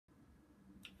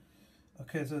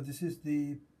Okay, so this is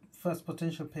the first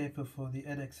potential paper for the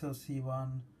Edexcel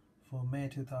C1 for May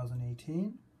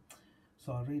 2018.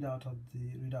 So I'll read out all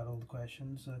the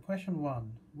questions. Question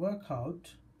 1. Work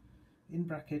out in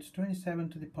brackets 27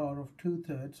 to the power of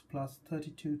 2/3 plus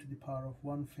 32 to the power of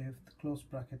 1/5 close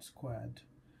bracket squared.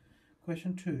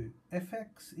 Question 2.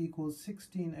 fx equals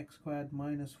 16x squared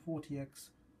minus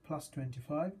 40x plus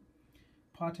 25.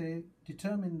 Part A.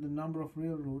 Determine the number of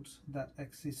real roots that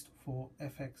exist for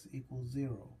fx equals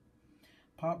 0.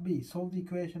 Part B. Solve the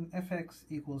equation fx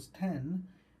equals 10,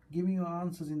 giving your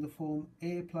answers in the form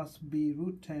a plus b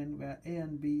root 10, where a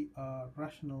and b are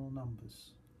rational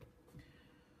numbers.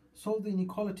 Solve the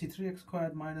inequality 3x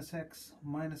squared minus x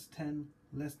minus 10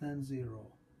 less than 0.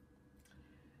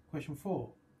 Question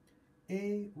 4.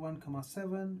 A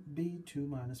 1,7, B 2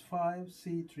 minus 5,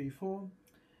 C 3 4.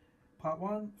 Part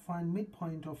 1. Find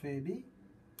midpoint of AB.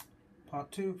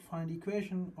 Part 2. Find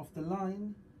equation of the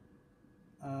line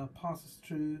passes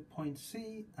through point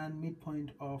C and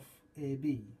midpoint of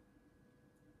AB.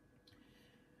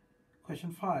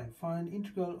 Question 5. Find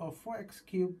integral of 4x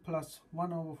cubed plus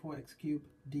 1 over 4x cubed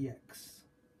dx.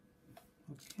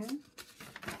 Okay.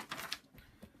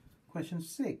 Question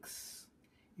 6.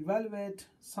 Evaluate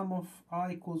sum of r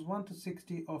equals 1 to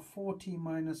 60 of 40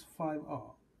 minus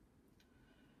 5r.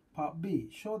 Part B.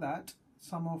 Show that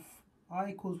sum of r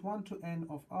equals 1 to n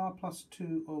of r plus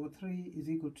 2 over 3 is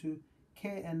equal to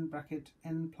kn bracket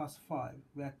n plus 5,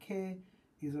 where k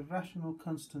is a rational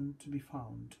constant to be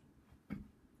found.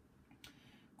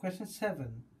 Question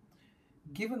 7.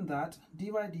 Given that dy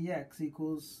dx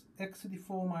equals x to the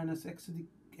 4 minus x to the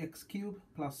x cubed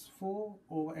plus 4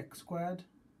 over x squared,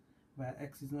 where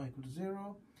x is not equal to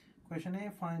 0. Question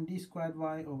A. Find d squared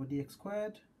y over dx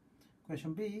squared.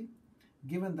 Question B.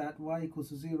 Given that y equals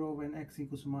to 0 when x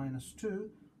equals to minus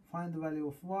 2, find the value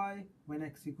of y when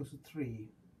x equals to 3.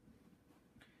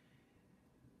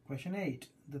 Question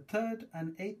 8. The third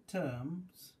and eighth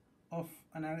terms of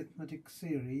an arithmetic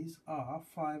series are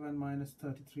 5 and minus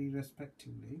 33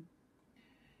 respectively.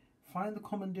 Find the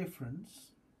common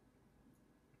difference.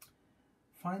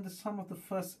 Find the sum of the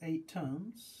first 8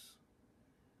 terms.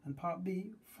 And part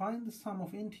B, find the sum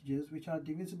of integers which are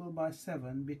divisible by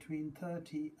 7 between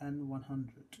 30 and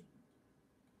 100.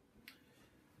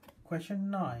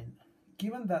 Question 9.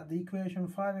 Given that the equation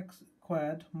 5x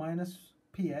squared minus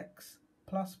px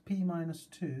plus p minus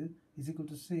 2 is equal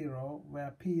to 0,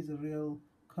 where p is a real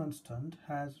constant,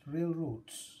 has real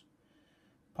roots.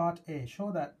 Part A.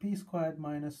 Show that p squared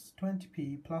minus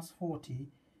 20p plus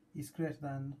 40 is greater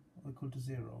than or equal to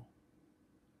 0.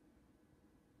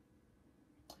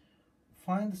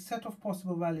 Find the set of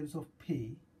possible values of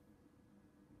p.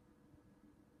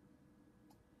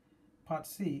 Part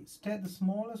C. State the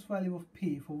smallest value of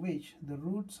p for which the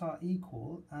roots are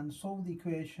equal and solve the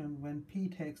equation when p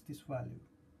takes this value.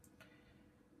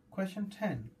 Question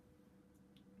 10.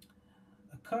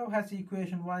 A curve has the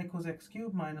equation y equals x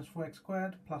cubed minus 4x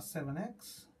squared plus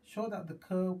 7x. Show that the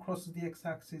curve crosses the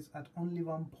x-axis at only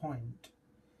one point.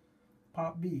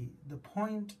 Part B. The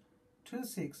point 2,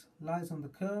 6 lies on the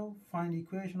curve. Find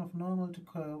equation of normal to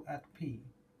curve at P.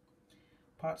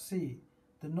 Part C.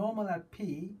 The normal at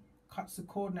P cuts the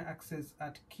coordinate axis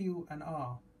at Q and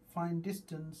R. Find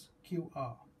distance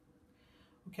QR.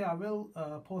 Okay, I will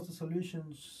post the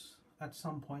solutions at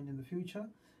some point in the future,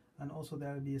 and also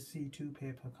there will be a C2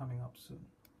 paper coming up soon.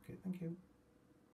 Okay, thank you.